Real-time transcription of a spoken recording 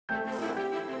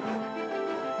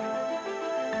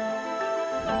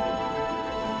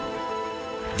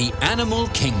The animal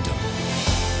kingdom.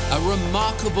 A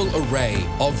remarkable array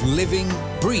of living,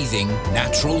 breathing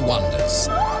natural wonders.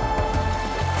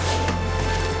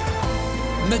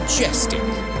 Majestic.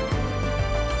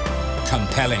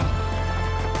 Compelling.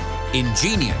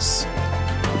 Ingenious.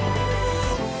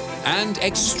 And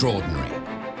extraordinary.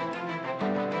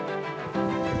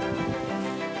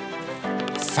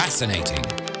 Fascinating.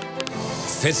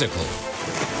 Physical.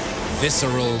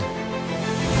 Visceral.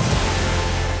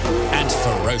 And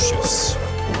ferocious.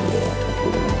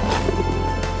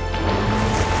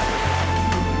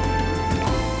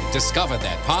 Discover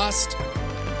their past,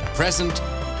 present,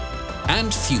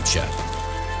 and future.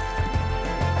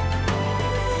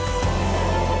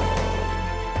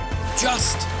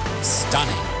 Just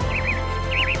stunning.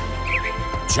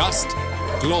 Just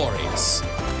glorious.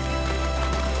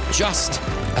 Just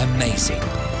amazing.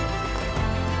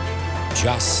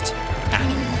 Just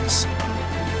animals.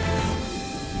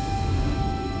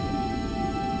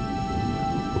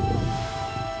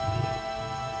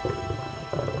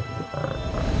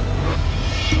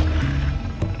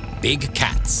 Big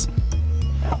cats.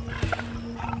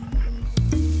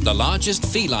 The largest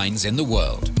felines in the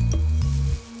world.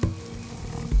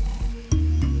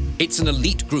 It's an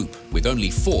elite group with only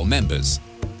 4 members.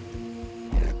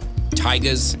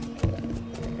 Tigers,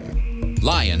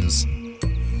 lions,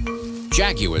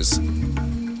 jaguars,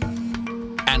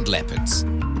 and leopards.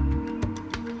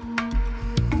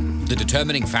 The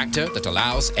determining factor that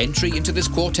allows entry into this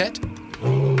quartet?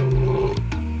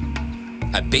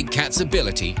 A big cat's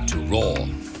ability to roar.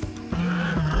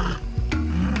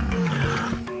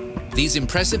 These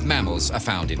impressive mammals are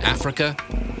found in Africa,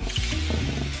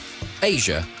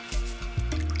 Asia,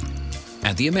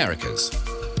 and the Americas.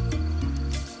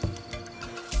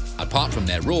 Apart from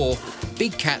their roar,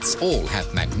 big cats all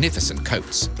have magnificent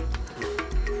coats,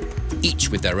 each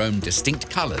with their own distinct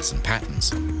colors and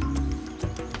patterns.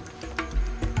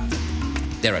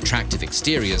 Their attractive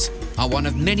exteriors are one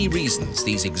of many reasons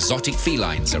these exotic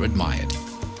felines are admired.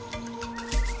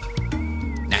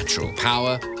 Natural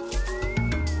power,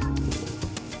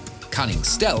 cunning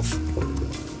stealth,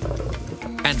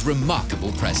 and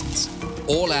remarkable presence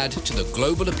all add to the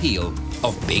global appeal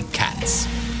of big cats.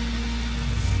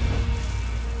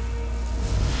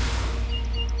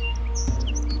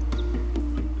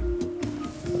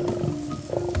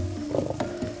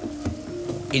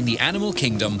 In the animal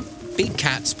kingdom, big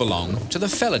cats belong to the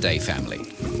Felidae family,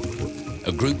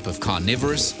 a group of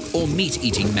carnivorous or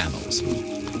meat-eating mammals.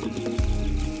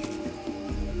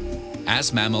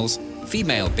 As mammals,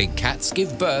 female big cats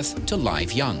give birth to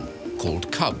live young,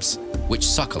 called cubs, which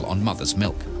suckle on mother's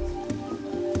milk.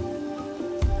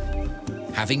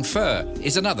 Having fur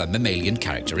is another mammalian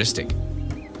characteristic.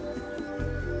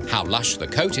 How lush the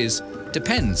coat is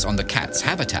depends on the cat's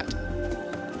habitat.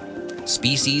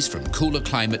 Species from cooler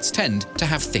climates tend to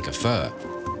have thicker fur.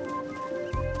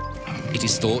 It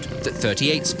is thought that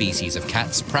 38 species of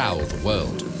cats prowl the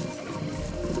world.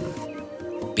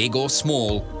 Big or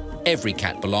small, every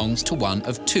cat belongs to one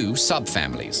of 2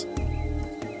 subfamilies.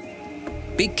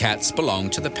 Big cats belong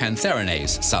to the Pantherinae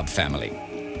subfamily,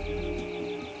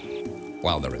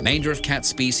 while the remainder of cat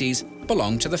species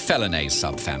belong to the Felinae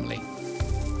subfamily.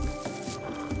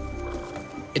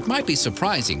 It might be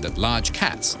surprising that large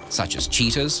cats, such as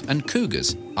cheetahs and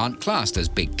cougars, aren't classed as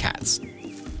big cats.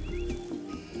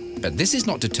 But this is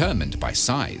not determined by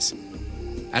size.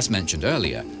 As mentioned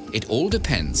earlier, it all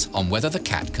depends on whether the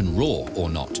cat can roar or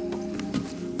not.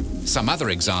 Some other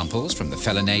examples from the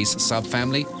Felinae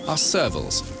subfamily are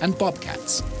servals and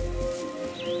bobcats.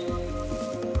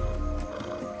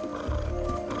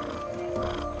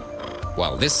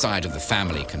 While this side of the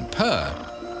family can purr,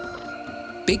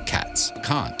 big cats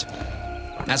can't.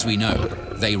 As we know,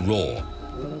 they roar.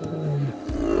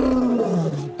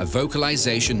 A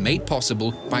vocalization made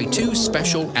possible by 2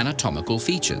 special anatomical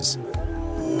features.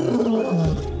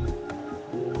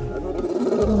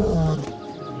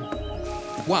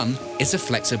 One is a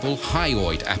flexible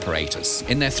hyoid apparatus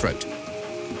in their throat,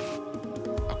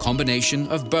 a combination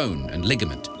of bone and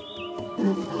ligament.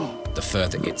 The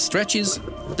further it stretches,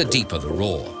 the deeper the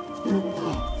roar.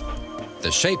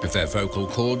 The shape of their vocal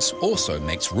cords also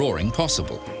makes roaring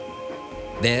possible.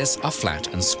 Theirs are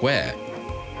flat and square,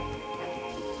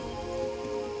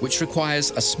 which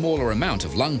requires a smaller amount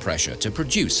of lung pressure to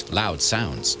produce loud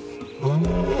sounds.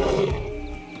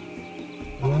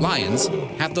 Lions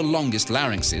have the longest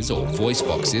larynxes or voice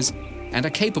boxes and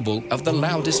are capable of the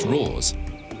loudest roars.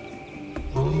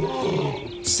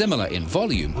 Similar in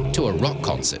volume to a rock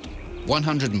concert,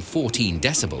 114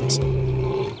 decibels,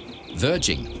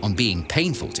 verging on being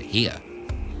painful to hear.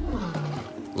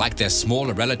 Like their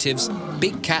smaller relatives,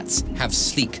 big cats have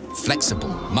sleek, flexible,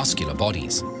 muscular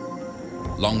bodies.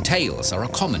 Long tails are a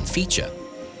common feature,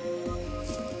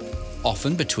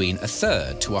 often between a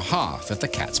third to a half of the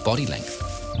cat's body length.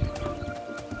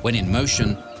 When in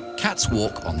motion, cats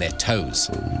walk on their toes.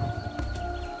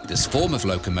 This form of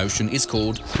locomotion is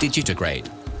called digitigrade.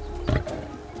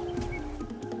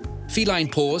 Feline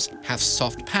paws have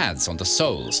soft pads on the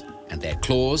soles, and their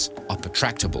claws are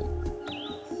protractable.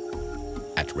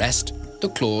 At rest, the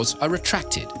claws are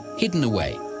retracted, hidden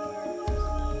away.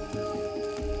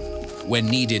 When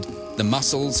needed, the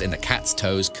muscles in the cat's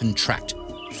toes contract,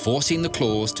 forcing the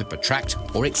claws to protract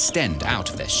or extend out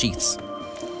of their sheaths.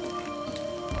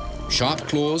 Sharp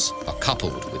claws are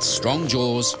coupled with strong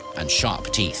jaws and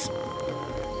sharp teeth.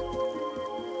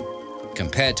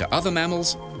 Compared to other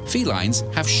mammals, felines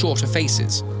have shorter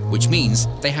faces, which means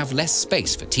they have less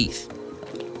space for teeth.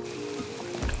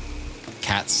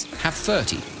 Cats have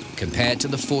 30, compared to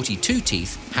the 42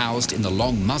 teeth housed in the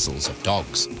long muzzles of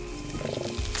dogs.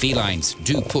 Felines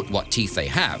do put what teeth they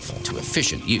have to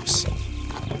efficient use.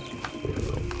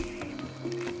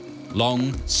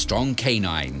 Long, strong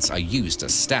canines are used to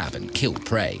stab and kill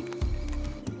prey.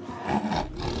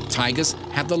 Tigers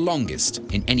have the longest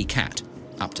in any cat,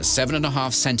 up to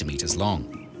 7.5 centimeters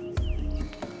long.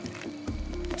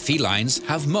 Felines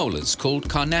have molars called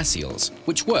carnassials,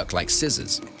 which work like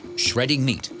scissors, shredding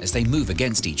meat as they move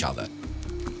against each other.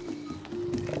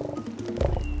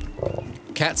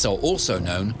 Cats are also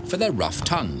known for their rough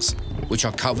tongues, which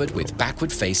are covered with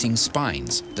backward-facing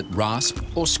spines that rasp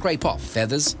or scrape off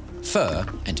feathers, fur,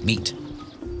 and meat.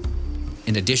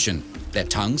 In addition, their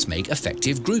tongues make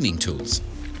effective grooming tools.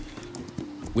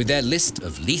 With their list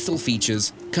of lethal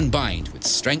features combined with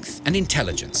strength and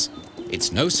intelligence,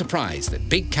 it's no surprise that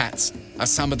big cats are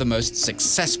some of the most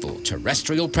successful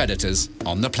terrestrial predators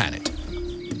on the planet.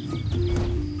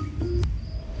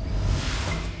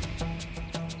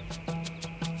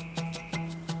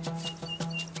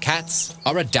 Cats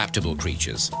are adaptable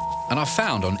creatures and are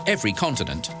found on every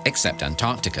continent except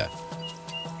Antarctica.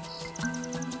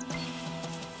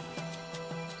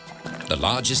 The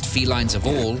largest felines of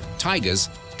all, tigers,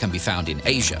 can be found in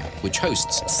Asia, which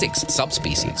hosts 6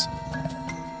 subspecies.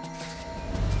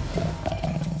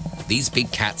 These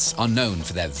big cats are known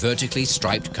for their vertically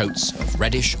striped coats of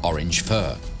reddish-orange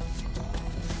fur.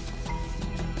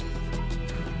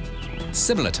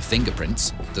 Similar to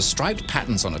fingerprints, the striped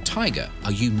patterns on a tiger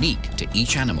are unique to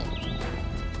each animal.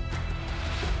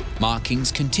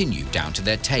 Markings continue down to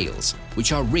their tails,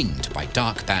 which are ringed by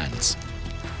dark bands.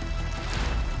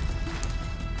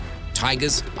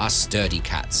 Tigers are sturdy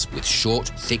cats with short,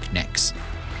 thick necks,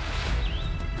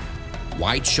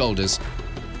 wide shoulders,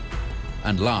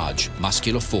 and large,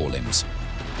 muscular forelimbs.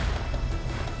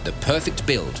 The perfect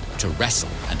build to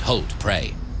wrestle and hold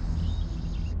prey.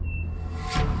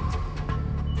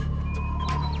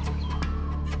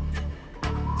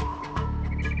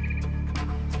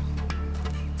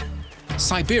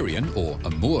 Siberian or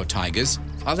Amur tigers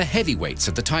are the heavyweights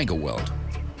of the tiger world.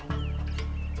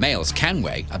 Males can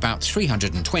weigh about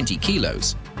 320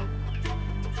 kilos.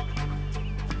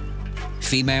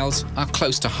 Females are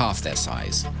close to half their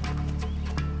size.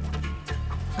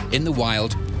 In the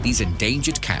wild, these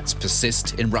endangered cats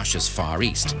persist in Russia's Far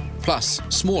East, plus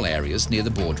small areas near the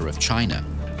border of China,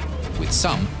 with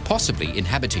some possibly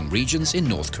inhabiting regions in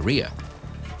North Korea.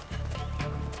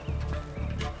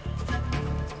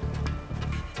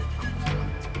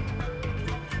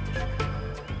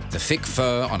 The thick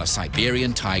fur on a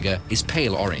Siberian tiger is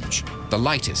pale orange, the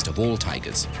lightest of all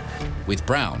tigers, with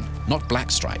brown, not black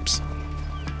stripes.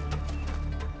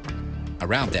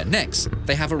 Around their necks,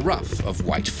 they have a ruff of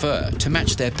white fur to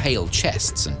match their pale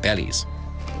chests and bellies.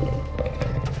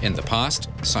 In the past,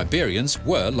 Siberians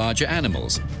were larger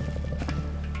animals,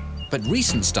 but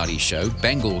recent studies show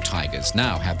Bengal tigers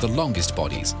now have the longest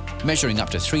bodies, measuring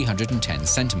up to 310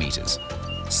 centimeters,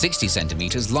 60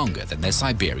 centimeters longer than their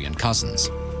Siberian cousins.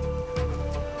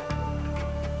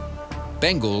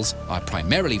 Bengals are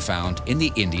primarily found in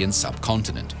the Indian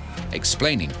subcontinent,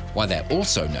 explaining why they're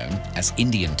also known as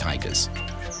Indian tigers.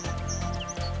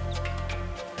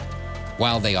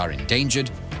 While they are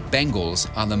endangered, Bengals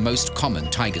are the most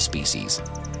common tiger species.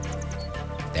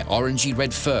 Their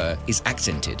orangey-red fur is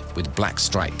accented with black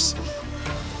stripes.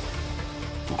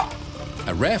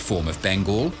 A rare form of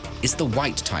Bengal is the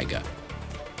white tiger.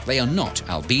 They are not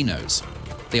albinos.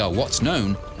 They are what's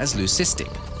known as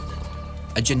leucistic,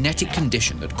 a genetic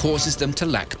condition that causes them to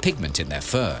lack pigment in their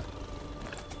fur.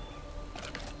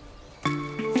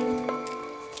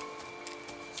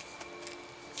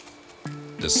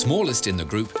 The smallest in the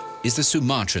group is the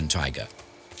Sumatran tiger.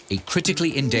 a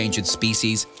critically endangered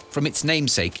species from its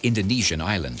namesake Indonesian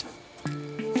island.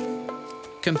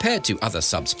 Compared to other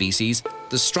subspecies,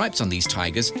 the stripes on these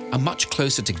tigers are much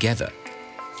closer together,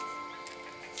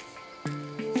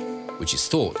 which is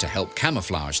thought to help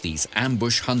camouflage these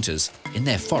ambush hunters in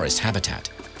their forest habitat.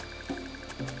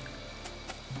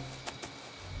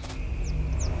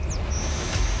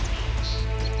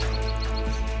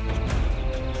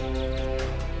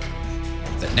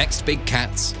 The next big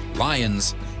cats,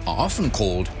 lions, are often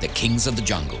called the kings of the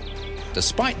jungle,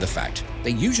 despite the fact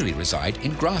they usually reside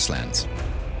in grasslands.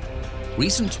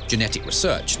 Recent genetic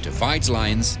research divides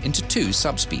lions into two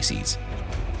subspecies.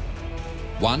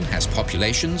 One has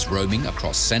populations roaming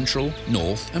across Central,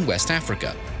 North and West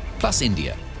Africa, plus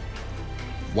India,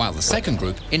 while the second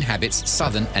group inhabits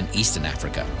Southern and Eastern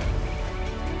Africa.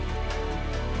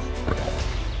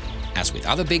 As with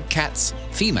other big cats,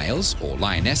 females, or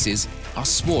lionesses, are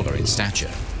smaller in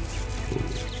stature.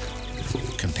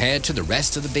 Compared to the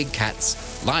rest of the big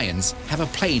cats, lions have a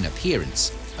plain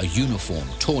appearance, a uniform,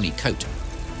 tawny coat.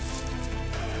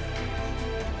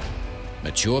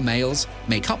 Mature males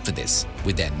make up for this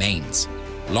with their manes,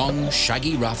 long,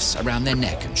 shaggy ruffs around their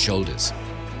neck and shoulders.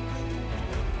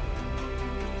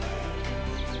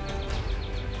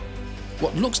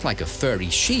 What looks like a furry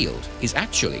shield is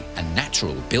actually a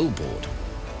natural billboard.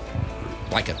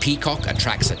 Like a peacock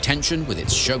attracts attention with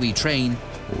its showy train,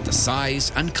 the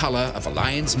size and color of a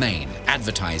lion's mane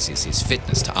advertises his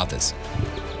fitness to others.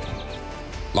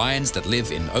 Lions that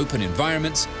live in open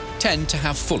environments tend to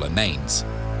have fuller manes.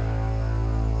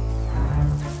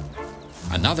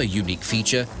 Another unique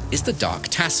feature is the dark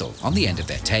tassel on the end of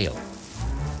their tail.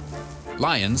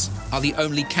 Lions are the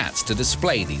only cats to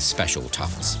display these special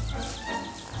tufts.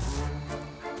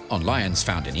 On lions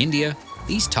found in India,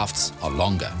 these tufts are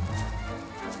longer.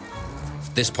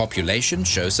 This population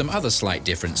shows some other slight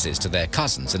differences to their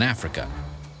cousins in Africa.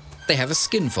 They have a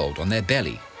skin fold on their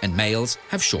belly, and males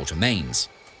have shorter manes.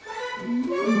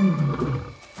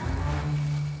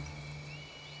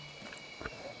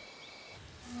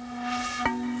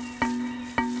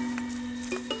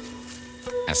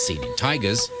 As seen in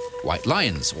tigers, white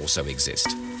lions also exist.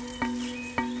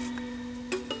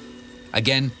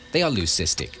 Again, they are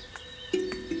leucistic.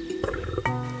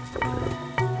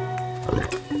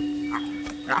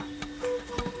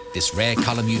 This rare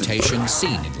color mutation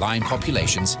seen in lion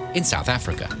populations in South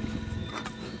Africa.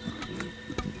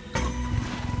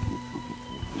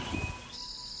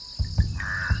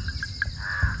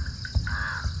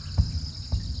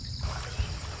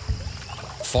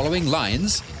 Following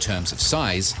lions in terms of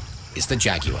size is the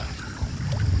jaguar,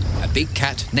 a big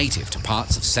cat native to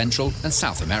parts of Central and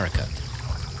South America.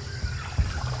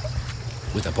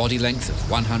 With a body length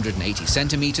of 180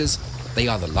 centimeters, they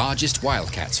are the largest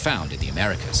wildcats found in the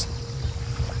Americas.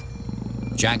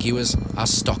 Jaguars are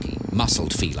stocky,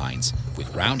 muscled felines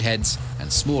with round heads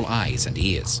and small eyes and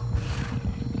ears.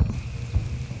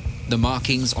 The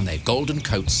markings on their golden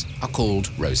coats are called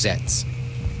rosettes.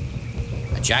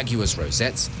 A jaguar's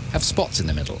rosettes have spots in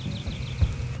the middle.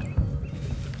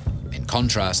 In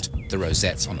contrast, the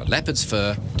rosettes on a leopard's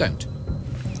fur don't.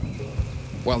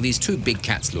 While these two big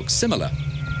cats look similar,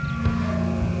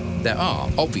 there are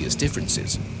obvious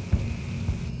differences.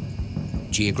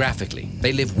 Geographically,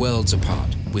 they live worlds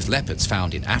apart, with leopards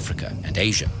found in Africa and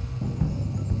Asia.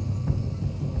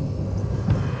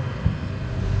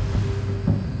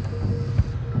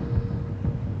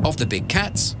 Of the big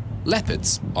cats,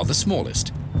 leopards are the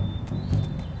smallest.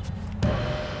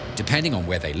 Depending on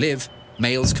where they live,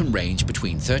 males can range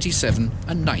between 37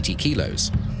 and 90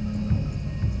 kilos.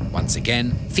 Once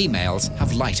again, females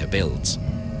have lighter builds.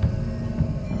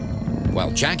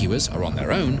 While jaguars are on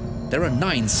their own, there are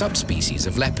 9 subspecies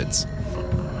of leopards.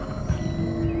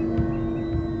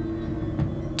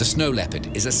 The snow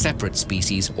leopard is a separate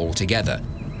species altogether.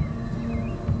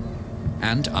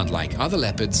 And unlike other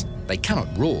leopards, they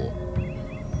cannot roar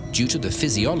due to the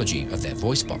physiology of their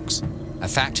voice box, a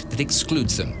fact that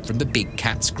excludes them from the big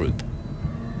cats group.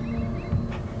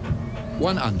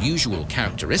 One unusual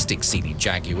characteristic seen in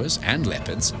jaguars and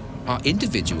leopards are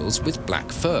individuals with black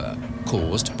fur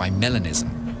caused by melanism,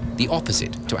 the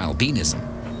opposite to albinism.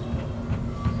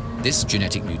 This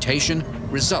genetic mutation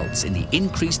results in the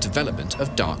increased development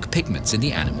of dark pigments in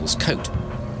the animal's coat.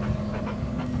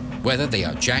 Whether they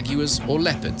are jaguars or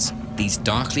leopards, these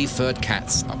darkly furred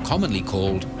cats are commonly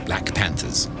called black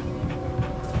panthers.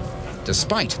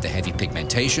 Despite the heavy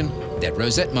pigmentation, their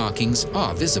rosette markings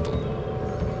are visible.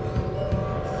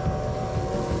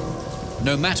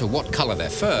 No matter what color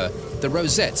their fur, the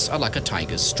rosettes are like a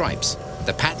tiger's stripes.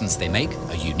 The patterns they make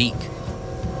are unique.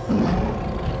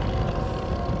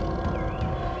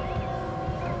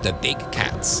 The big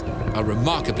cats, a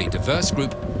remarkably diverse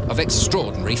group of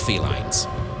extraordinary felines.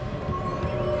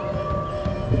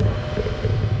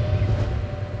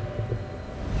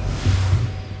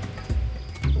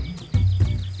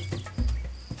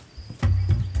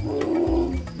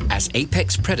 As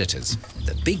apex predators,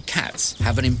 the big cats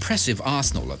have an impressive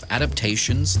arsenal of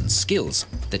adaptations and skills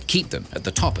that keep them at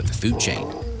the top of the food chain.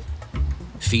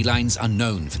 Felines are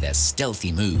known for their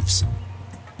stealthy moves.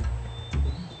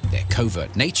 Their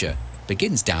covert nature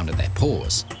begins down at their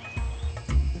paws.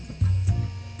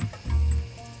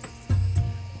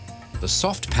 The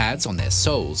soft pads on their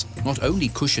soles not only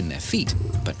cushion their feet,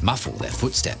 but muffle their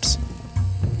footsteps.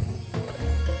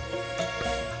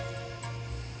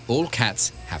 All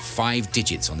cats have 5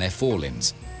 digits on their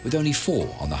forelimbs, with only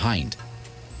 4 on the hind.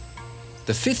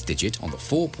 The 5th digit on the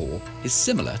forepaw is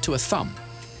similar to a thumb.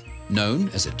 Known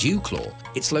as a dew claw,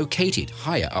 it's located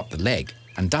higher up the leg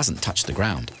and doesn't touch the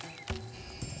ground.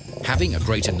 Having a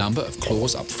greater number of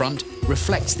claws up front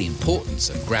reflects the importance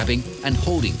of grabbing and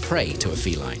holding prey to a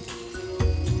feline.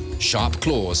 Sharp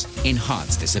claws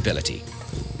enhance this ability.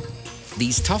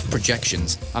 These tough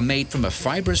projections are made from a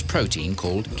fibrous protein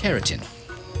called keratin,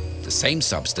 the same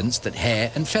substance that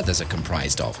hair and feathers are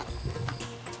comprised of.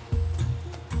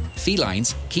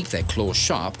 Felines keep their claws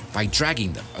sharp by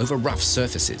dragging them over rough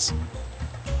surfaces.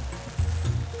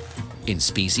 In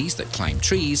species that climb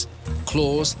trees,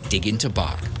 claws dig into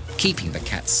bark, keeping the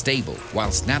cats stable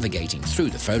whilst navigating through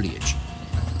the foliage.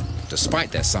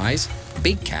 Despite their size,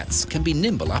 big cats can be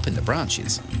nimble up in the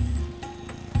branches.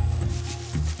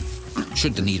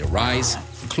 Should the need arise,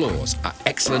 claws are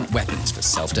excellent weapons for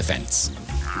self-defense.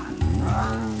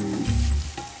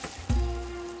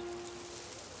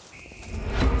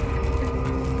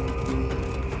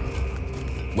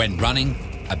 When running,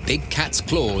 a big cat's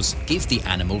claws give the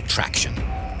animal traction.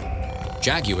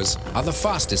 Jaguars are the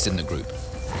fastest in the group.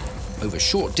 Over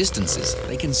short distances,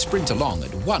 they can sprint along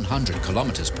at 100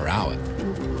 kilometers per hour.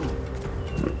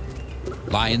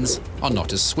 Lions are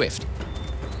not as swift.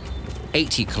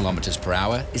 80 kilometers per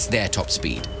hour is their top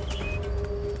speed.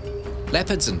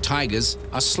 Leopards and tigers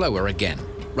are slower again,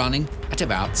 running at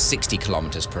about 60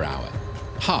 kilometers per hour,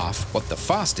 half what the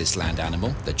fastest land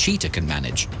animal, the cheetah, can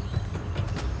manage.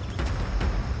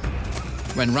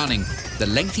 When running, the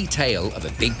lengthy tail of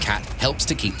a big cat helps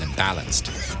to keep them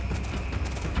balanced.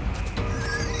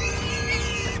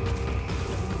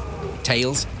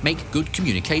 Tails make good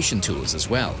communication tools as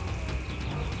well.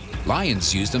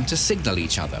 Lions use them to signal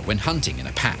each other when hunting in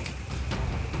a pack.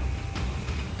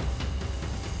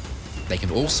 They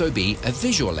can also be a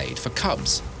visual aid for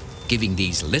cubs, giving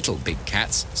these little big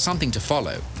cats something to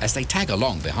follow as they tag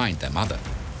along behind their mother.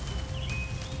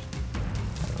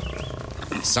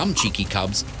 Some cheeky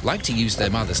cubs like to use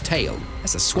their mother's tail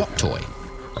as a swat toy.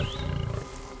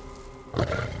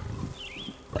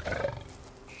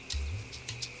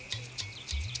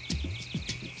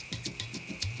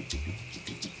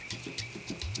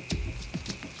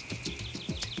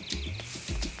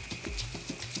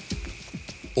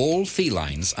 All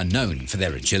felines are known for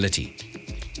their agility.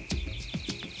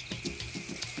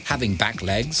 Having back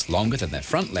legs longer than their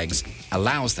front legs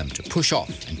allows them to push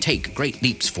off and take great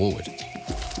leaps forward.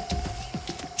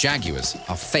 Jaguars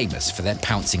are famous for their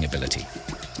pouncing ability.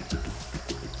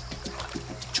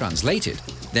 Translated,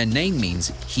 their name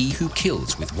means he who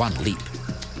kills with one leap.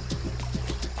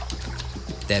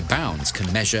 Their bounds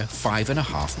can measure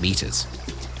 5.5 meters.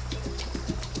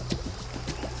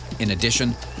 In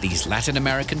addition, these Latin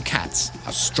American cats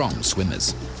are strong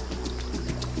swimmers.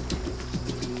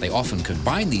 They often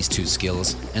combine these two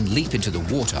skills and leap into the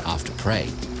water after prey.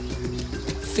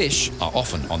 Fish are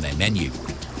often on their menu.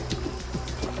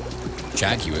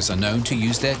 Jaguars are known to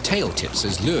use their tail tips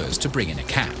as lures to bring in a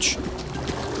catch.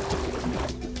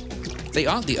 They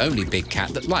aren't the only big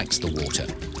cat that likes the water.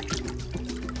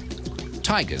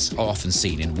 Tigers are often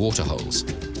seen in waterholes.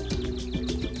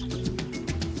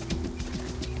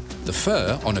 The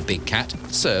fur on a big cat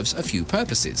serves a few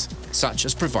purposes, such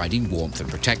as providing warmth and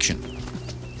protection.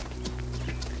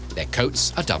 Their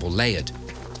coats are double-layered.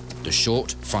 The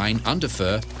short, fine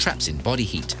underfur traps in body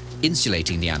heat,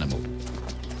 insulating the animal,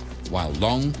 while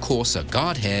long, coarser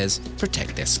guard hairs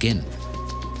protect their skin.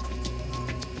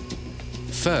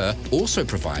 Fur also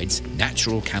provides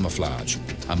natural camouflage,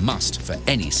 a must for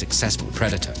any successful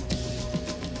predator.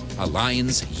 A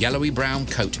lion's yellowy-brown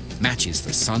coat matches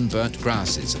the sunburnt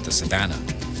grasses of the savanna,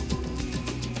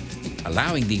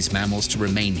 allowing these mammals to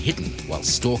remain hidden while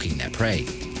stalking their prey.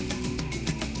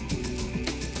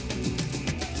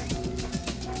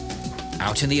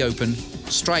 Out in the open,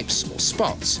 stripes or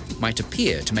spots might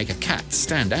appear to make a cat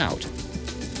stand out.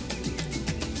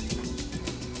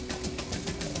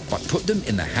 But put them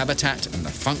in the habitat and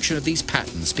the function of these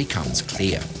patterns becomes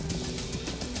clear.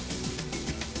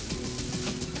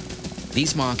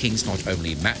 These markings not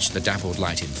only match the dappled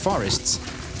light in forests,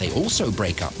 they also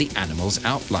break up the animal's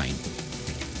outline,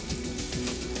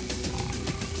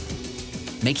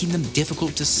 making them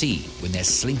difficult to see when they're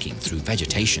slinking through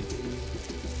vegetation.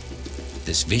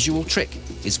 This visual trick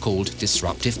is called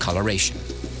disruptive coloration.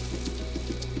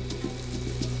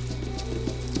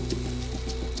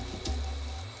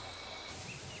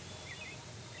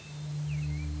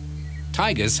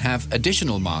 Tigers have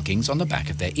additional markings on the back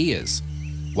of their ears,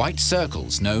 white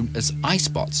circles known as eye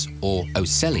spots or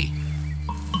ocelli.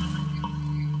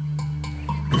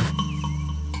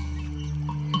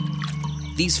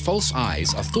 These false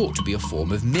eyes are thought to be a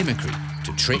form of mimicry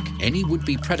to trick any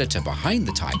would-be predator behind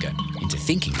the tiger into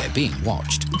thinking they're being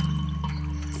watched.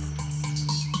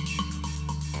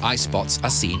 Eye spots are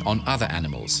seen on other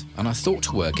animals and are thought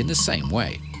to work in the same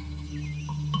way.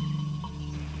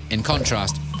 In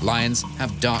contrast, lions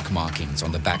have dark markings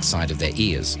on the backside of their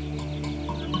ears.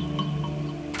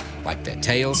 Like their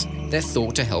tails, they're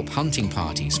thought to help hunting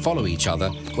parties follow each other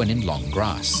when in long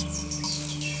grass.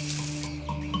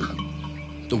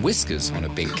 The whiskers on a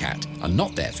big cat are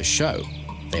not there for show.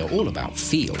 They are all about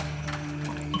feel.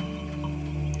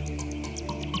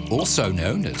 Also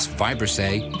known as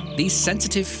vibrissae, these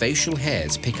sensitive facial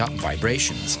hairs pick up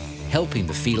vibrations, helping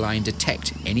the feline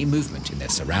detect any movement in their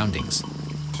surroundings.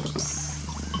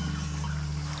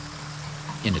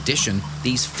 In addition,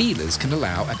 these feelers can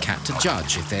allow a cat to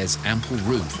judge if there's ample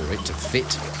room for it to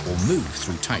fit or move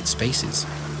through tight spaces.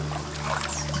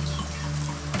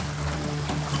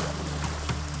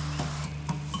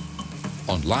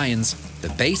 On lions, the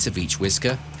base of each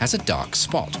whisker has a dark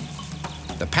spot.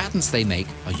 The patterns they make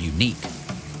are unique.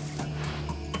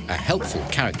 A helpful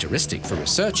characteristic for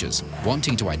researchers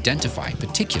wanting to identify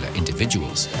particular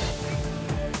individuals.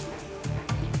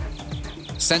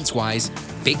 Sense-wise,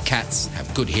 big cats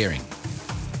have good hearing.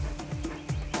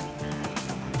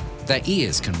 Their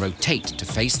ears can rotate to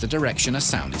face the direction a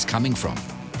sound is coming from.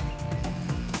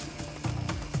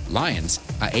 Lions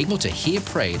are able to hear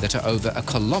prey that are over a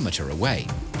kilometre away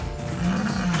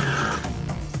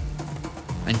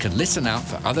and can listen out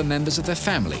for other members of their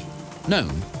family,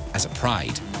 known as a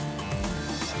pride.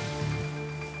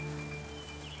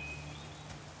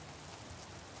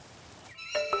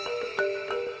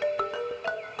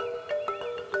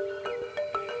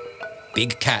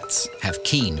 Big cats have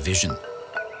keen vision.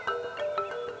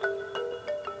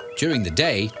 During the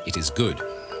day, it is good.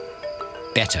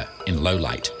 Better in low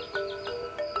light.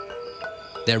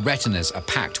 Their retinas are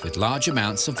packed with large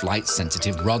amounts of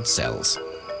light-sensitive rod cells.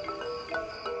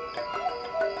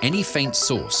 Any faint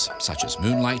source, such as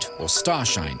moonlight or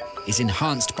starshine, is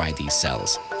enhanced by these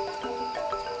cells,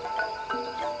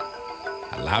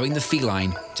 allowing the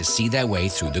feline to see their way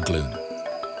through the gloom.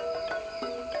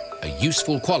 A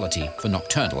useful quality for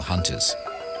nocturnal hunters.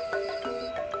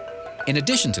 In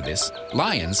addition to this,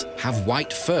 lions have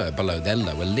white fur below their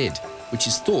lower lid, which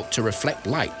is thought to reflect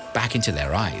light back into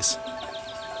their eyes.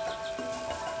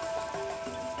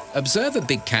 Observe a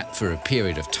big cat for a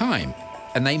period of time,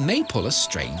 and they may pull a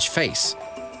strange face,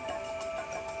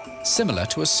 similar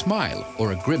to a smile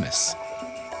or a grimace.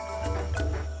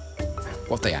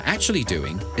 What they are actually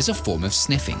doing is a form of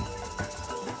sniffing.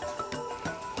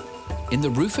 In the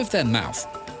roof of their mouth,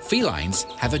 felines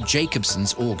have a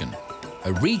Jacobson's organ,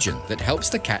 a region that helps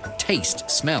the cat taste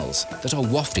smells that are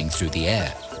wafting through the air.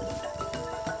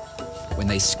 When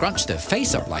they scrunch their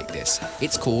face up like this,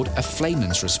 it's called a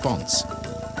flameman's response.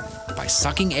 By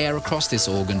sucking air across this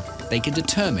organ, they can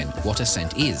determine what a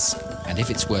scent is and if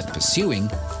it's worth pursuing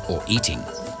or eating.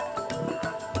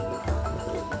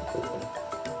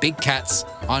 Big cats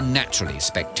are naturally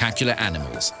spectacular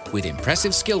animals with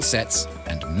impressive skill sets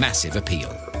and massive appeal.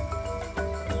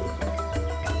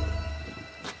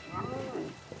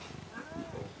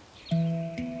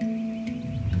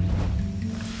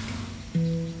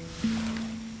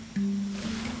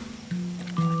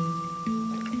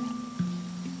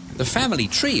 The family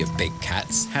tree of big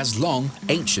cats has long,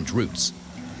 ancient roots.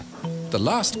 The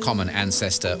last common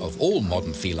ancestor of all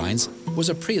modern felines was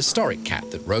a prehistoric cat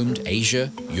that roamed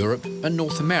Asia, Europe, and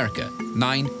North America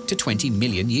 9 to 20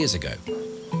 million years ago.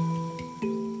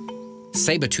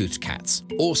 Saber-toothed cats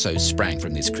also sprang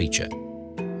from this creature.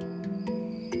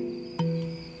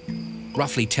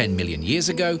 Roughly 10 million years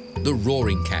ago, the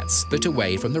roaring cats split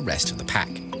away from the rest of the pack.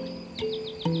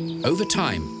 Over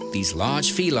time, these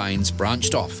large felines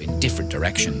branched off in different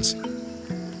directions.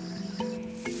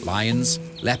 Lions,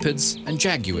 leopards, and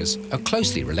jaguars are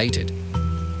closely related.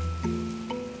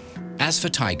 As for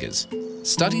tigers,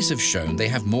 studies have shown they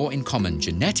have more in common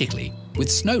genetically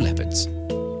with snow leopards,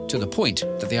 to the point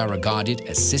that they are regarded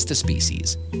as sister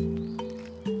species.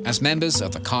 As members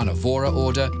of the carnivora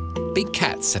order, big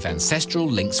cats have ancestral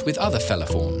links with other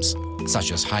feliforms,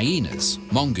 such as hyenas,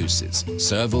 mongooses,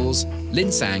 servals,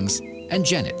 linsangs, and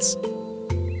genets.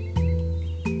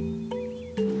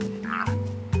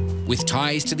 With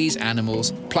ties to these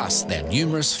animals, plus their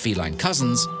numerous feline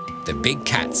cousins, the big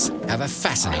cats have a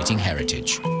fascinating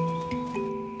heritage.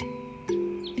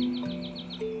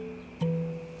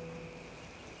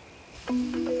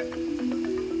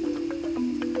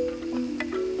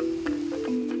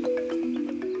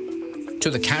 To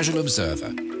the casual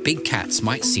observer, big cats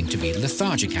might seem to be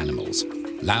lethargic animals,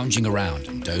 lounging around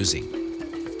and dozing.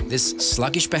 This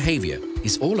sluggish behavior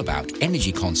is all about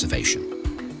energy conservation.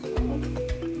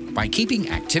 By keeping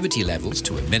activity levels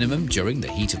to a minimum during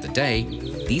the heat of the day,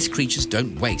 these creatures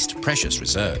don't waste precious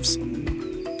reserves.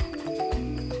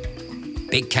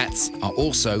 Big cats are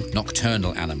also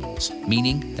nocturnal animals,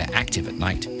 meaning they're active at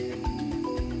night.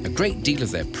 A great deal of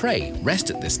their prey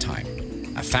rest at this time,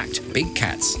 a fact big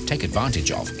cats take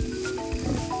advantage of.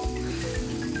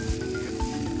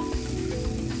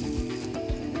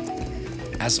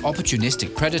 As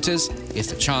opportunistic predators, if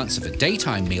the chance of a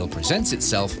daytime meal presents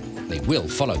itself, they will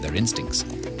follow their instincts.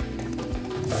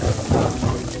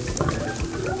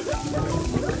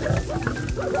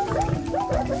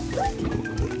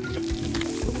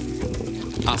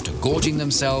 After gorging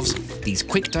themselves, these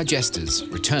quick digesters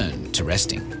return to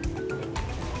resting.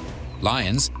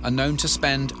 Lions are known to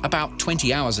spend about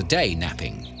 20 hours a day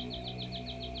napping.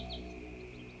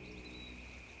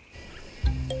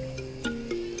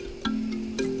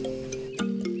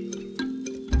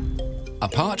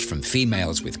 Apart from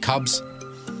females with cubs,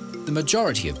 the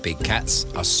majority of big cats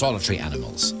are solitary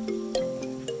animals.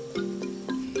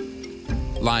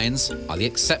 Lions are the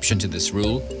exception to this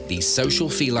rule. These social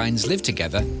felines live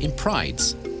together in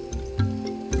prides.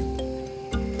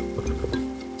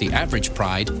 The average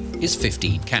pride is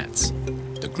 15 cats,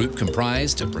 the group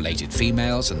comprised of related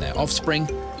females and their offspring,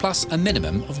 plus a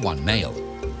minimum of one male.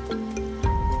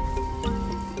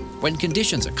 When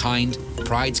conditions are kind,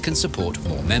 prides can support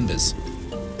more members.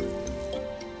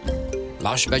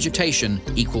 Lush vegetation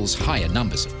equals higher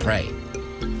numbers of prey.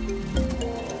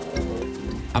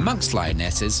 Amongst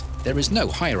lionesses, there is no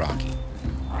hierarchy.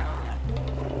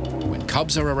 When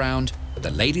cubs are around,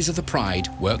 the ladies of the pride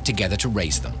work together to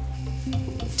raise them.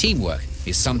 Teamwork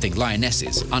is something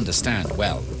lionesses understand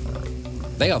well.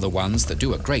 They are the ones that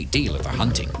do a great deal of the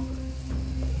hunting.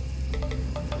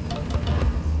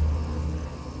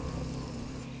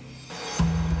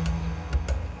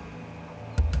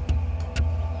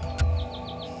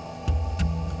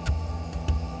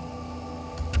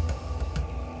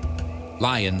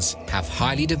 Lions have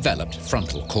highly developed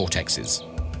frontal cortexes,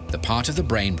 the part of the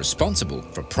brain responsible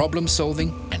for problem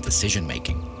solving and decision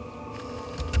making.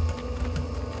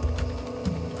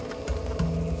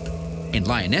 In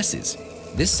lionesses,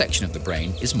 this section of the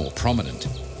brain is more prominent,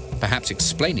 perhaps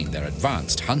explaining their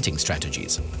advanced hunting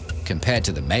strategies compared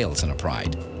to the males in a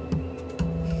pride.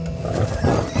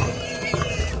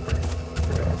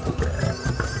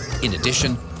 In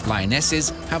addition, lionesses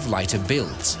have lighter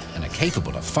builds and are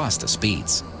capable of faster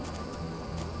speeds.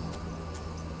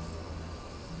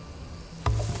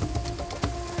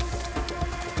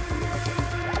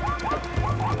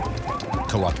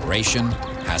 Cooperation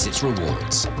has its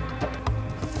rewards.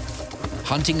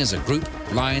 Hunting as a group,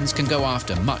 lions can go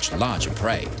after much larger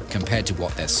prey compared to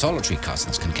what their solitary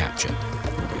cousins can capture.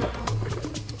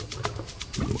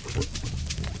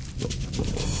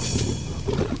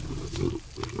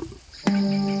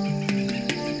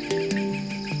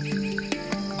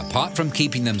 Apart from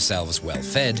keeping themselves well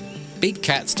fed, big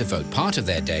cats devote part of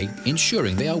their day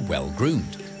ensuring they are well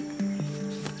groomed.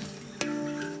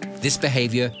 This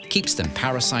behavior keeps them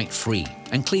parasite-free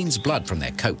and cleans blood from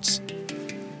their coats.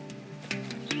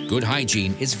 Good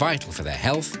hygiene is vital for their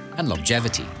health and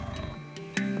longevity.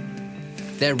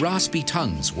 Their raspy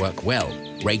tongues work well,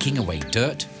 raking away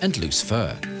dirt and loose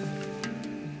fur.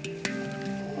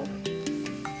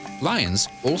 Lions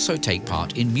also take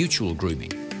part in mutual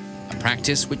grooming, a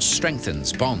practice which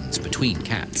strengthens bonds between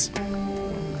cats.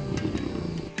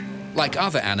 Like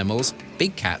other animals,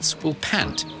 big cats will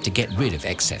pant to get rid of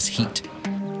excess heat.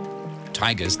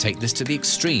 Tigers take this to the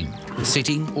extreme,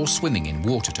 sitting or swimming in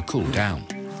water to cool down.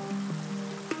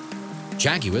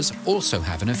 Jaguars also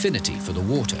have an affinity for the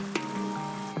water.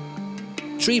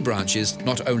 Tree branches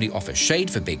not only offer shade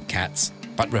for big cats,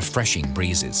 but refreshing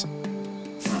breezes.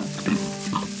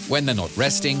 When they're not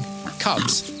resting,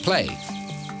 cubs play.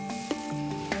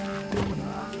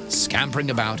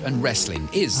 Scampering about and wrestling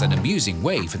is an amusing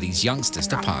way for these youngsters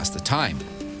to pass the time.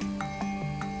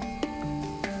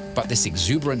 But this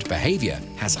exuberant behavior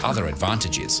has other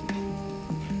advantages.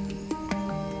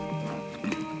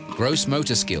 Gross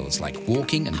motor skills like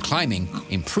walking and climbing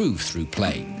improve through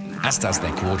play, as does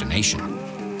their coordination.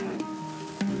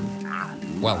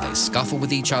 While they scuffle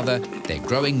with each other, their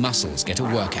growing muscles get a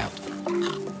workout.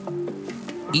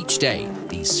 Each day,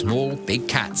 these small, big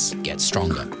cats get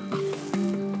stronger.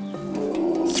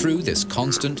 Through this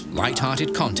constant,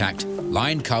 light-hearted contact,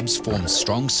 lion cubs form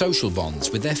strong social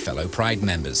bonds with their fellow pride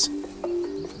members.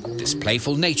 This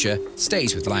playful nature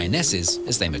stays with lionesses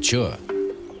as they mature.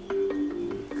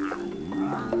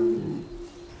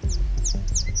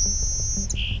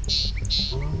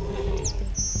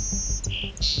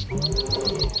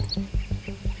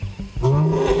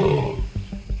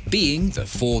 Being the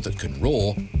four that can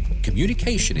roar,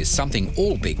 communication is something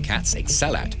all big cats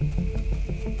excel at.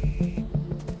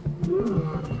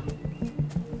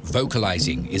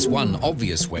 Vocalizing is one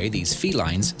obvious way these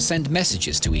felines send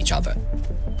messages to each other.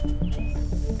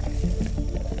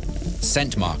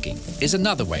 Scent marking is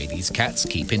another way these cats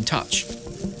keep in touch.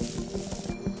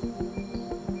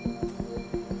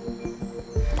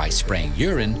 By spraying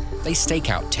urine, they stake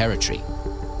out territory.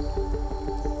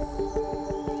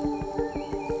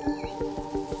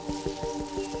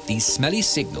 These smelly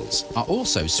signals are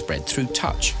also spread through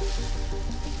touch.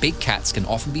 Big cats can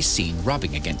often be seen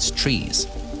rubbing against trees.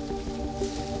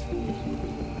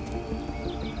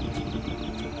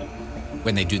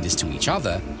 When they do this to each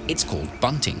other, it's called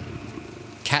bunting.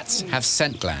 Cats have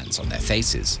scent glands on their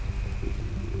faces.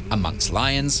 Amongst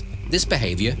lions, this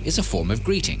behavior is a form of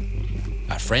greeting,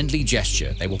 a friendly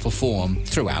gesture they will perform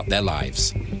throughout their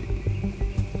lives.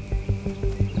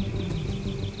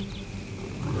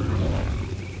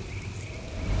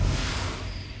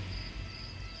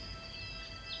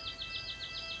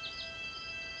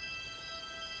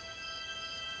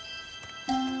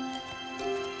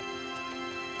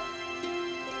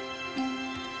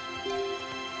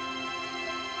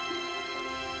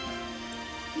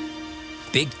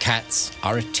 Big cats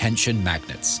are attention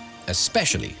magnets,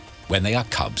 especially when they are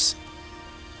cubs.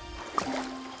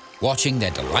 Watching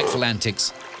their delightful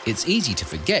antics, it's easy to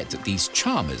forget that these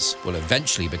charmers will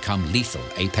eventually become lethal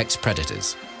apex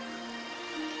predators.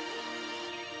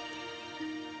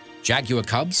 Jaguar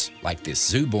cubs, like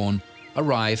this zooborn,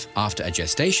 arrive after a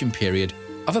gestation period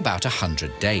of about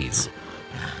 100 days.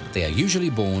 They are usually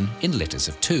born in litters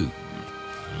of 2.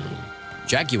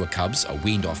 Jaguar cubs are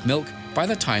weaned off milk by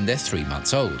the time they're 3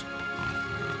 months old.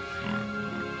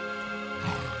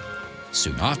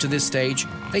 Soon after this stage,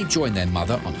 they join their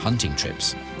mother on hunting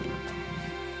trips.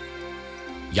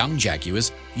 Young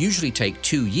jaguars usually take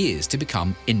 2 years to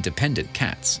become independent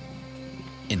cats.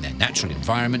 In their natural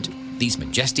environment, these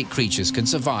majestic creatures can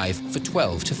survive for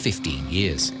 12 to 15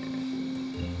 years.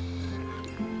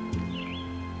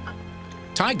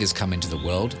 Tigers come into the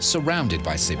world surrounded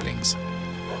by siblings.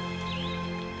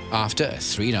 After a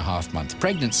 3.5-month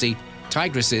pregnancy,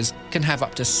 tigresses can have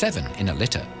up to 7 in a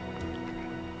litter.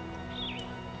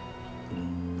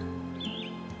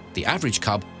 The average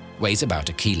cub weighs about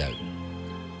 1 kilo.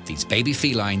 These baby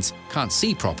felines can't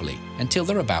see properly until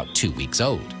they're about 2 weeks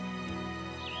old.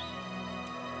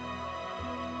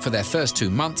 For their first 2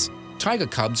 months, tiger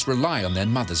cubs rely on their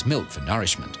mother's milk for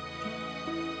nourishment.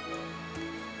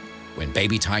 When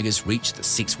baby tigers reach the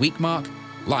 6-week mark,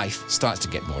 life starts to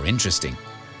get more interesting.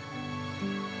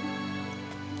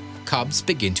 Cubs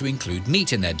begin to include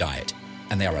meat in their diet,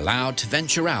 and they are allowed to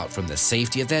venture out from the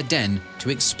safety of their den to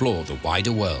explore the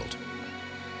wider world.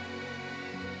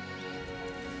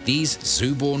 These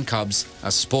zoo-born cubs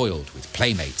are spoiled with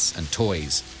playmates and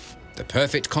toys, the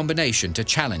perfect combination to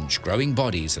challenge growing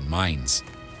bodies and minds.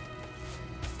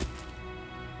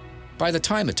 By the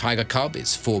time a tiger cub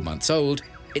is 4 months old,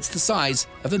 it's the size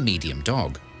of a medium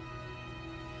dog.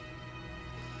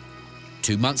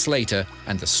 2 months later,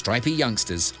 and the stripy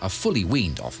youngsters are fully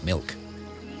weaned off milk.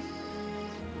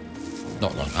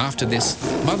 Not long after this,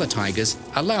 mother tigers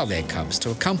allow their cubs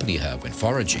to accompany her when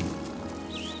foraging.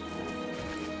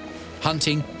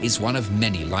 Hunting is one of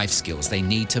many life skills they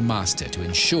need to master to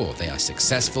ensure they are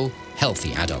successful,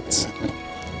 healthy adults.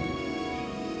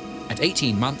 At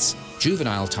 18 months,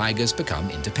 juvenile tigers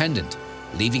become independent,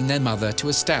 leaving their mother to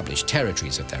establish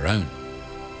territories of their own.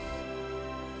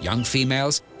 Young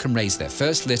females can raise their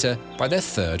first litter by their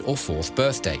 3rd or 4th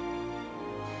birthday.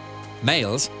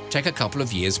 Males take a couple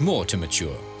of years more to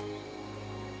mature.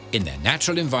 In their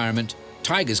natural environment,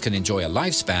 tigers can enjoy a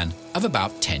lifespan of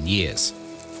about 10 years.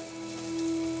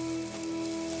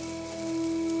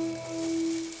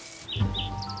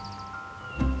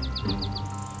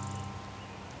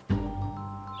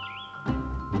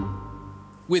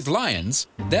 With lions,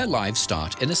 their lives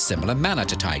start in a similar manner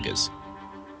to tigers.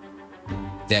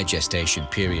 Their gestation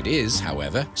period is,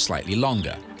 however, slightly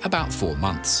longer, about 4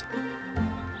 months.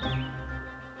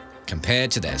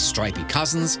 Compared to their stripy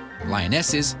cousins,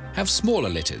 lionesses have smaller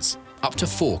litters, up to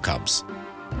 4 cubs.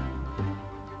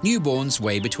 Newborns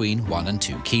weigh between 1 and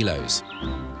 2 kilos.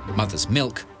 Mother's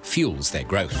milk fuels their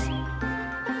growth.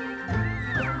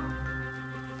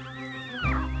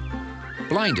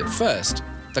 Blind at first,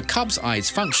 the cub's eyes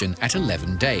function at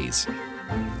 11 days.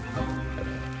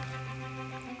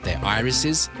 Their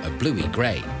irises are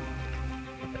bluey-grey.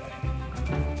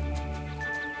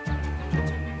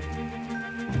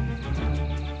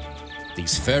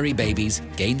 These furry babies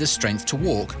gain the strength to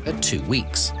walk at 2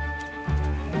 weeks.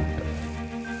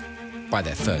 By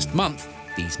their first month,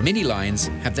 these mini lions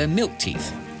have their milk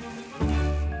teeth,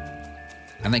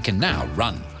 and they can now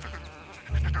run.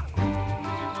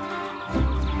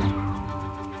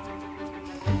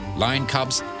 Lion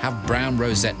cubs have brown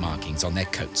rosette markings on their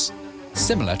coats,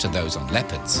 similar to those on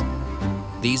leopards.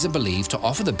 These are believed to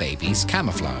offer the babies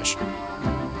camouflage.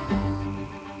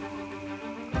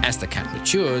 As the cat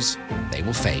matures, they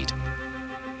will fade.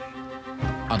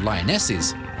 On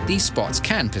lionesses, these spots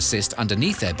can persist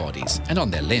underneath their bodies and on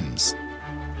their limbs.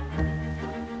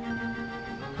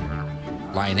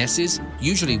 Lionesses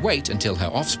usually wait until her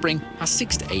offspring are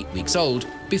 6 to 8 weeks old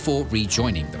before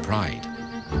rejoining the pride.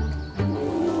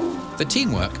 The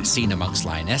teamwork seen amongst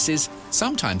lionesses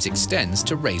sometimes extends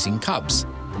to raising cubs.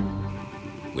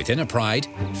 Within a pride,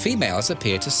 females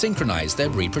appear to synchronize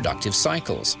their reproductive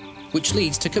cycles, which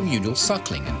leads to communal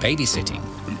suckling and babysitting.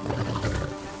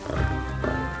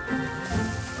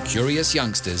 Curious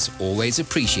youngsters always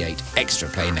appreciate extra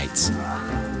playmates.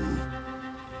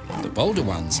 The bolder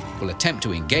ones will attempt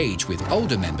to engage with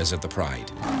older members of the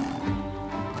pride.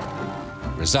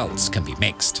 Results can be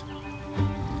mixed.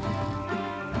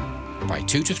 By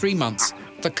 2 to 3 months,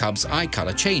 the cub's eye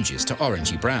color changes to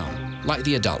orangey-brown, like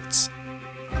the adults.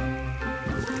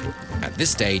 At this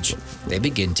stage, they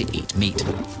begin to eat meat.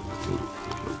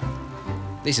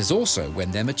 This is also when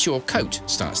their mature coat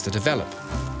starts to develop.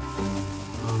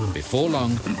 Before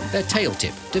long, their tail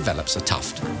tip develops a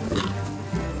tuft.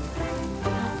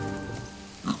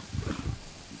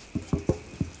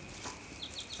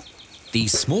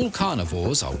 These small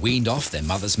carnivores are weaned off their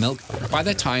mother's milk by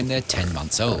the time they're 10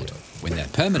 months old, when their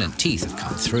permanent teeth have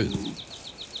come through.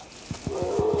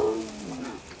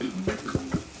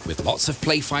 With lots of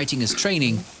play fighting as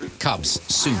training, cubs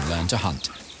soon learn to hunt.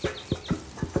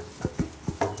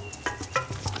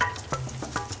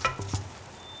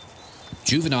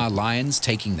 Juvenile lions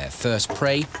taking their first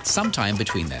prey sometime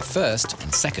between their first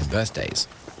and second birthdays.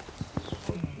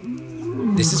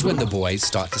 This is when the boys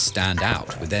start to stand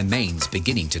out, with their manes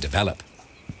beginning to develop.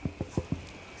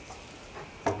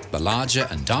 The larger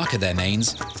and darker their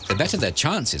manes, the better their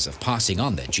chances of passing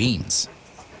on their genes.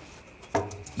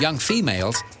 Young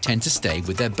females tend to stay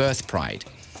with their birth pride,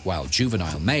 while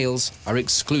juvenile males are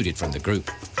excluded from the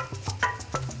group.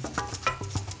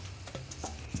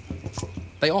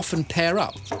 They often pair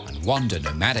up and wander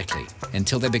nomadically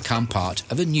until they become part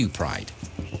of a new pride.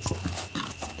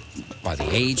 By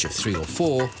the age of 3 or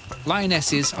 4,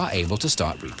 lionesses are able to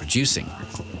start reproducing.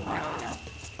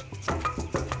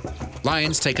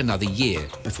 Lions take another year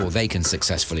before they can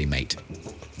successfully mate.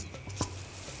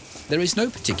 There is no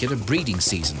particular breeding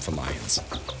season for lions,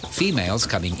 females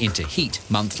coming into heat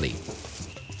monthly.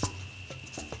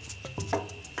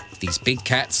 These big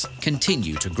cats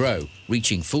continue to grow,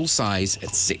 reaching full size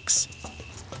at 6.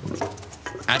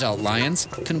 Adult lions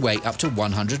can weigh up to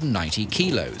 190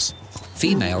 kilos,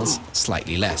 females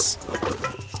slightly less.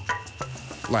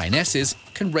 Lionesses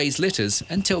can raise litters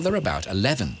until they're about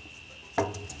 11.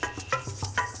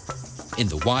 In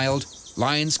the wild,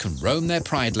 lions can roam their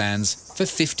pride lands for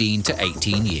 15 to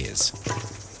 18 years.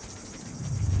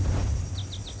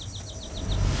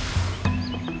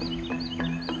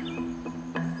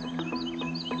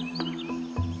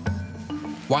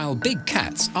 While big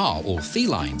cats are all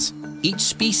felines, each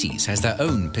species has their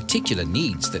own particular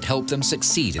needs that help them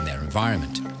succeed in their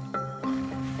environment.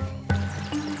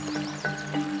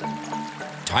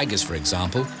 Tigers, for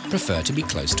example, prefer to be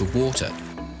close to water,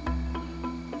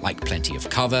 like plenty of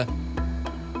cover,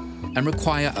 and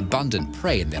require abundant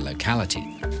prey in their locality.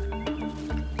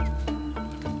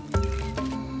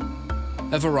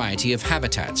 A variety of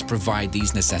habitats provide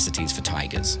these necessities for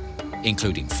tigers,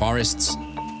 including forests,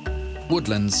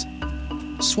 woodlands,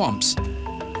 swamps,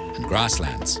 and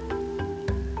grasslands.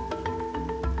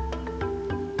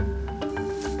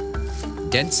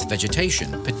 Dense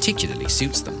vegetation particularly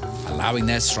suits them, allowing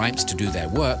their stripes to do their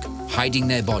work, hiding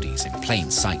their bodies in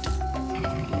plain sight.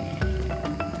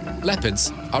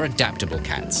 Leopards are adaptable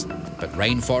cats, but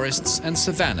rainforests and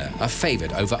savanna are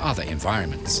favored over other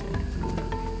environments.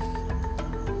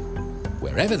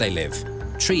 Wherever they live,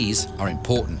 trees are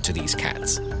important to these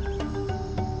cats.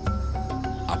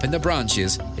 Up in the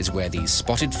branches is where these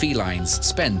spotted felines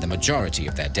spend the majority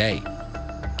of their day,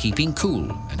 keeping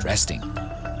cool and resting.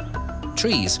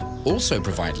 Trees also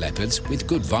provide leopards with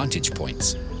good vantage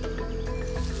points.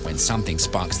 When something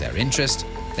sparks their interest,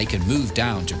 they can move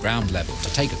down to ground level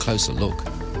to take a closer look.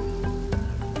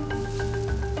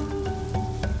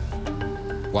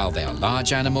 While they are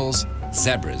large animals,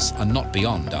 zebras are not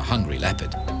beyond a hungry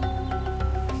leopard.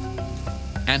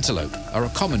 Antelope are a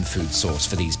common food source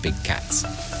for these big cats.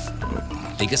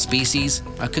 Bigger species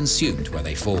are consumed where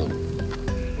they fall.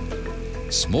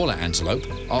 Smaller antelope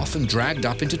are often dragged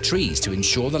up into trees to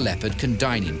ensure the leopard can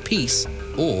dine in peace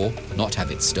or not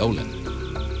have it stolen.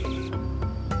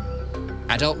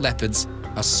 Adult leopards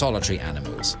are solitary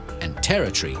animals, and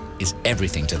territory is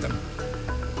everything to them.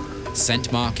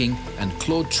 Scent marking and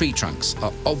clawed tree trunks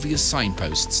are obvious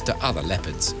signposts to other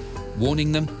leopards,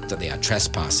 warning them that they are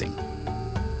trespassing.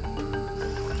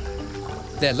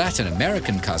 Their Latin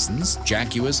American cousins,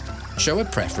 jaguars, show a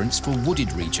preference for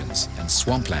wooded regions and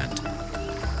swampland.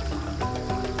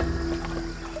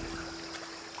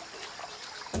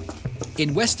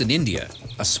 In western India,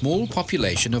 a small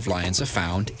population of lions are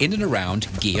found in and around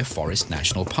Gir Forest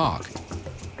National Park.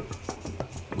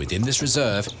 Within this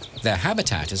reserve, their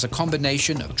habitat is a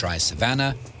combination of dry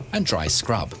savanna and dry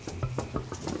scrub.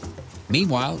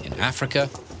 Meanwhile, in Africa,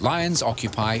 lions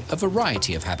occupy a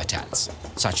variety of habitats,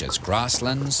 such as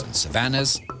grasslands and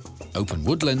savannas, open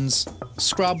woodlands,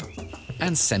 scrub,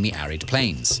 and semi-arid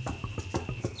plains.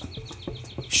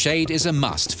 Shade is a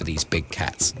must for these big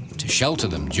cats to shelter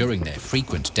them during their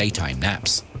frequent daytime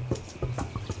naps.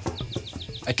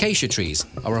 Acacia trees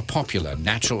are a popular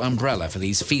natural umbrella for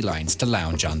these felines to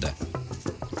lounge under.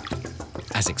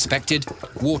 As expected,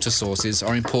 water sources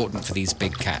are important for these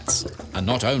big cats, and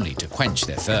not only to quench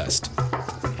their thirst.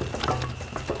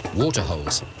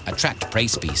 Waterholes attract prey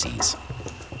species.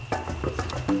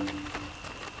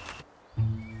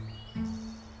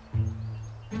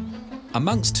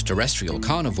 Amongst terrestrial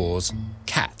carnivores,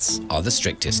 cats are the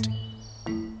strictest.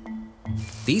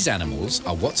 These animals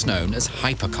are what's known as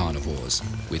hypercarnivores,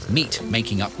 with meat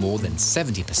making up more than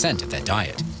 70% of their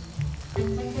diet.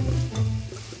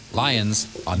 Lions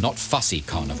are not fussy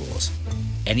carnivores.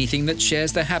 Anything that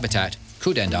shares their habitat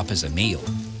could end up as a meal.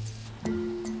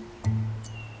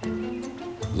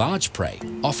 Large prey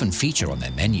often feature on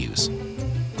their menus.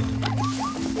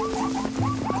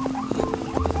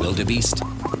 Wildebeest,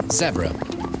 zebra,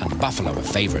 and buffalo are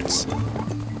favorites.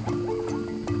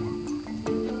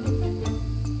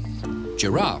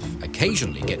 Giraffe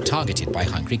occasionally get targeted by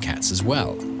hungry cats as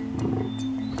well.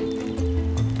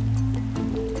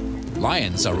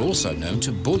 Lions are also known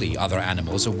to bully other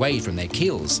animals away from their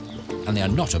kills, and they are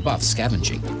not above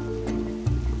scavenging.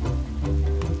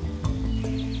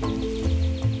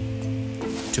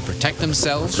 To protect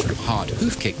themselves from hard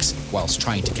hoof kicks whilst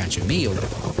trying to catch a meal,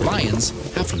 lions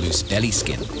have loose belly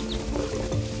skin.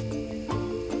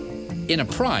 In a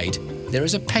pride, there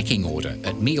is a pecking order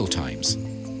at meal times.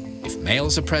 If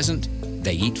males are present,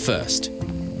 they eat first.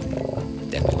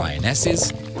 Then the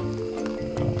lionesses,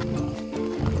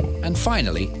 and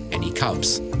finally, any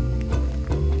cubs.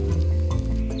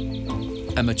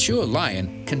 A mature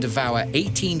lion can devour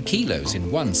 18 kilos in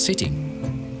one sitting.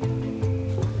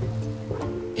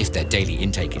 If their daily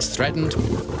intake is threatened,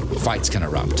 fights can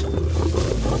erupt.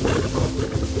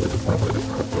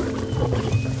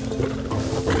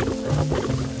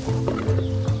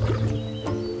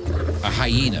 A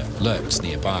hyena lurks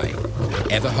nearby,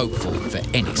 ever hopeful for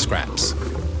any scraps.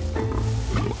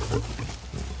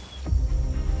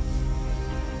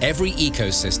 Every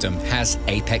ecosystem has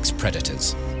apex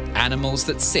predators, animals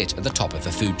that sit at the top of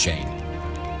the food chain.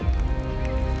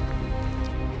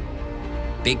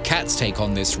 Big cats take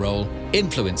on this role,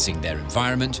 influencing their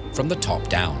environment from the top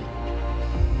down.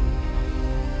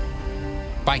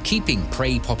 By keeping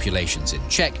prey populations in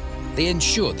check, they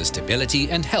ensure the stability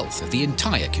and health of the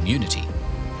entire community.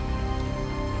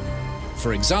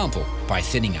 For example, by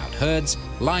thinning out herds,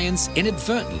 lions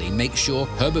inadvertently make sure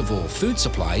herbivore food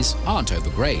supplies aren't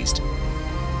overgrazed.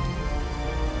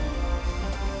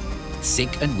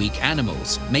 Sick and weak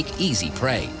animals make easy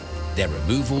prey. Their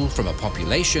removal from a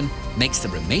population makes the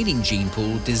remaining gene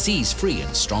pool disease-free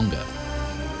and stronger.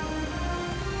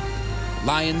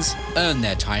 Lions earn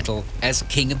their title as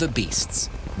king of the beasts,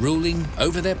 ruling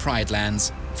over their pride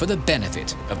lands for the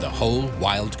benefit of the whole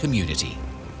wild community.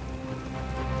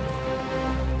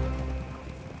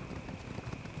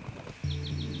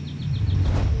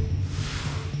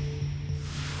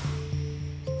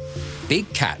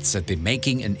 Big cats have been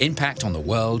making an impact on the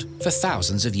world for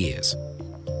thousands of years.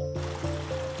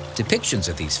 Depictions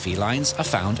of these felines are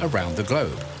found around the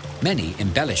globe, many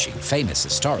embellishing famous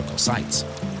historical sites.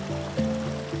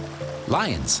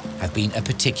 Lions have been a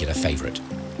particular favorite.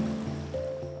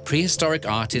 Prehistoric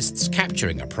artists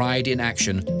capturing a pride in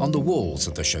action on the walls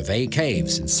of the Chauvet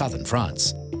caves in southern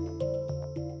France.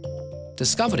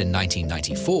 Discovered in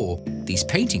 1994, these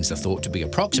paintings are thought to be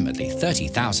approximately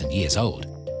 30,000 years old.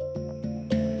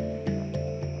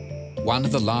 One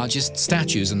of the largest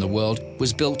statues in the world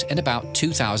was built in about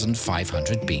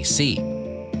 2500 BC.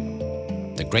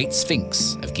 The Great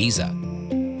Sphinx of Giza,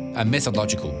 a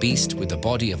mythological beast with the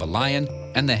body of a lion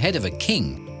and the head of a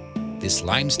king. This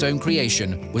limestone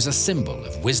creation was a symbol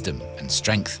of wisdom and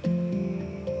strength.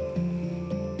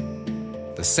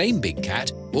 The same big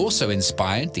cat also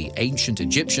inspired the ancient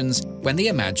Egyptians when they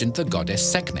imagined the goddess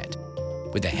Sekhmet.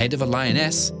 With the head of a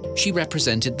lioness, she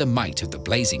represented the might of the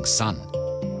blazing sun.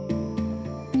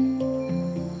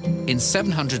 In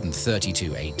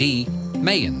 732 AD,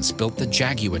 Mayans built the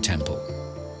Jaguar temple,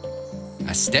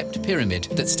 a stepped pyramid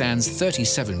that stands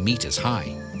 37 meters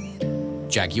high.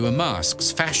 Jaguar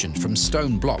masks fashioned from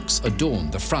stone blocks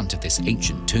adorn the front of this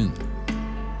ancient tomb.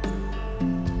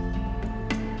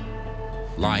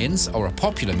 Lions are a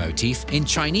popular motif in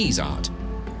Chinese art.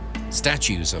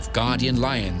 Statues of guardian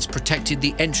lions protected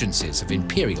the entrances of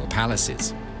imperial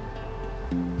palaces.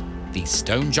 These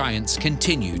stone giants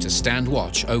continue to stand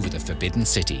watch over the Forbidden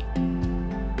City.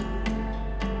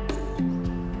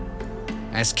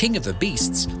 As king of the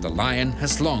beasts, the lion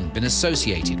has long been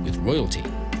associated with royalty.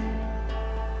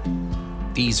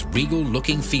 These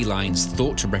regal-looking felines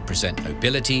thought to represent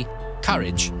nobility,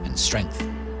 courage, and strength.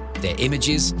 Their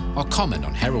images are common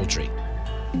on heraldry.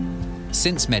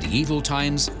 Since medieval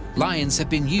times, lions have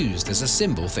been used as a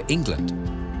symbol for England.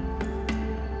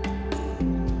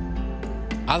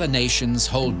 Other nations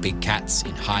hold big cats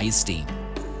in high esteem.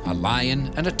 A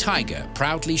lion and a tiger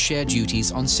proudly share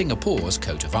duties on Singapore's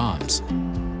coat of arms.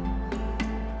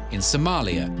 In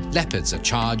Somalia, leopards are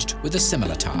charged with a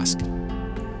similar task.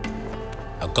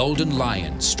 A golden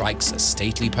lion strikes a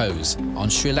stately pose on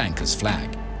Sri Lanka's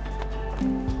flag.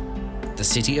 The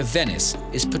city of Venice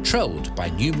is patrolled by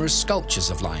numerous sculptures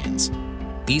of lions.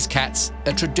 These cats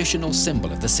are a traditional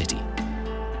symbol of the city.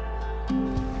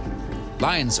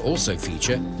 Lions also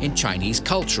feature in Chinese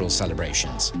cultural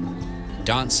celebrations.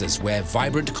 Dancers wear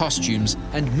vibrant costumes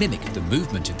and mimic the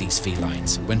movement of these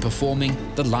felines when performing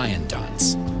the lion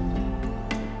dance.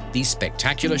 These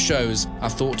spectacular shows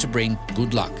are thought to bring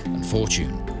good luck and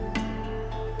fortune.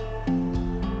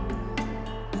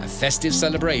 A festive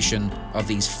celebration of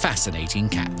these fascinating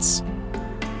cats.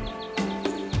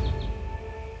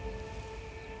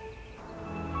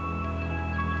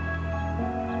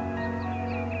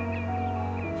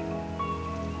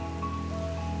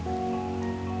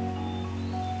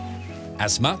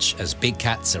 As much as big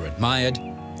cats are admired,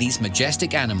 these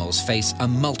majestic animals face a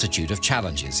multitude of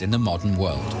challenges in the modern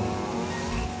world.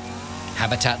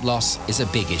 Habitat loss is a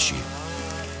big issue.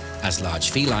 As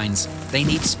large felines, they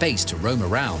need space to roam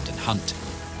around and hunt.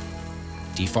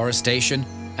 Deforestation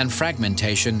and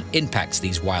fragmentation impacts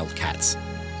these wild cats,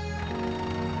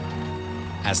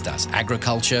 as does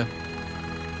agriculture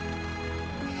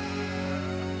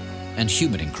and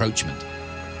human encroachment.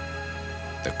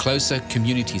 The closer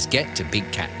communities get to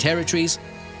big cat territories,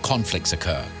 conflicts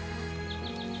occur.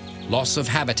 Loss of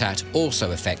habitat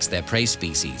also affects their prey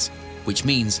species, which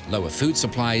means lower food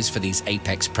supplies for these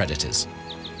apex predators.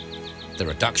 The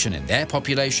reduction in their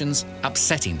populations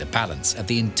upsetting the balance of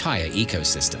the entire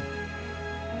ecosystem.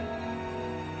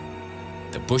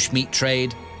 The bushmeat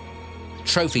trade,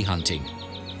 trophy hunting,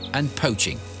 and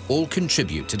poaching all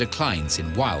contribute to declines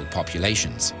in wild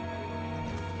populations.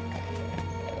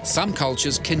 Some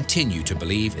cultures continue to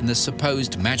believe in the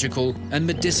supposed magical and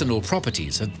medicinal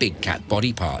properties of big cat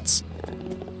body parts.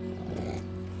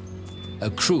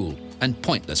 A cruel and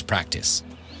pointless practice.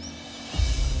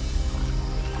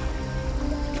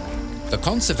 The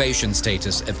conservation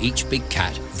status of each big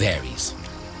cat varies.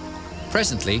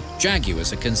 Presently,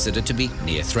 jaguars are considered to be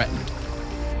near threatened.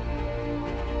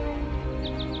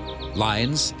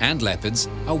 Lions and leopards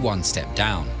are one step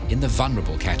down in the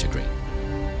vulnerable category.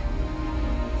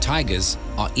 Tigers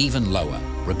are even lower,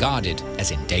 regarded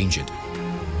as endangered.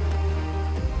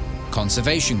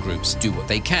 Conservation groups do what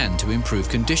they can to improve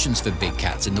conditions for big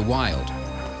cats in the wild,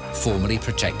 formally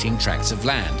protecting tracts of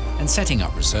land and setting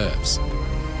up reserves.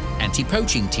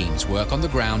 Anti-poaching teams work on the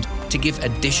ground to give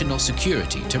additional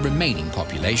security to remaining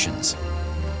populations.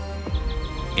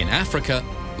 In Africa,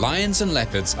 lions and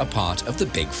leopards are part of the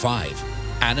Big Five,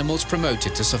 animals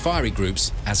promoted to safari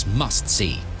groups as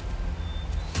must-see.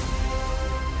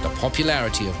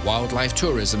 popularity of wildlife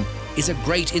tourism is a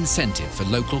great incentive for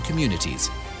local communities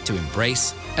to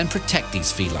embrace and protect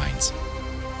these felines.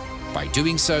 By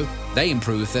doing so, they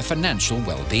improve their financial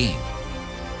well-being.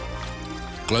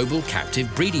 Global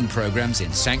captive breeding programs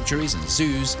in sanctuaries and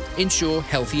zoos ensure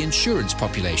healthy insurance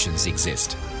populations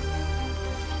exist.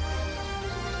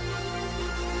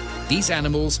 These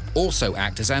animals also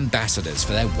act as ambassadors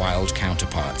for their wild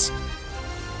counterparts,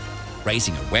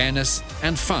 raising awareness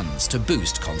and funds to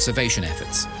boost conservation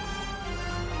efforts.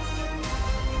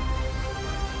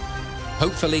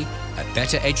 Hopefully, a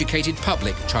better educated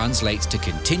public translates to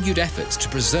continued efforts to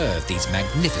preserve these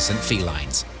magnificent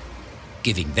felines,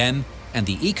 giving them and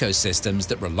the ecosystems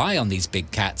that rely on these big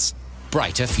cats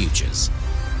brighter futures.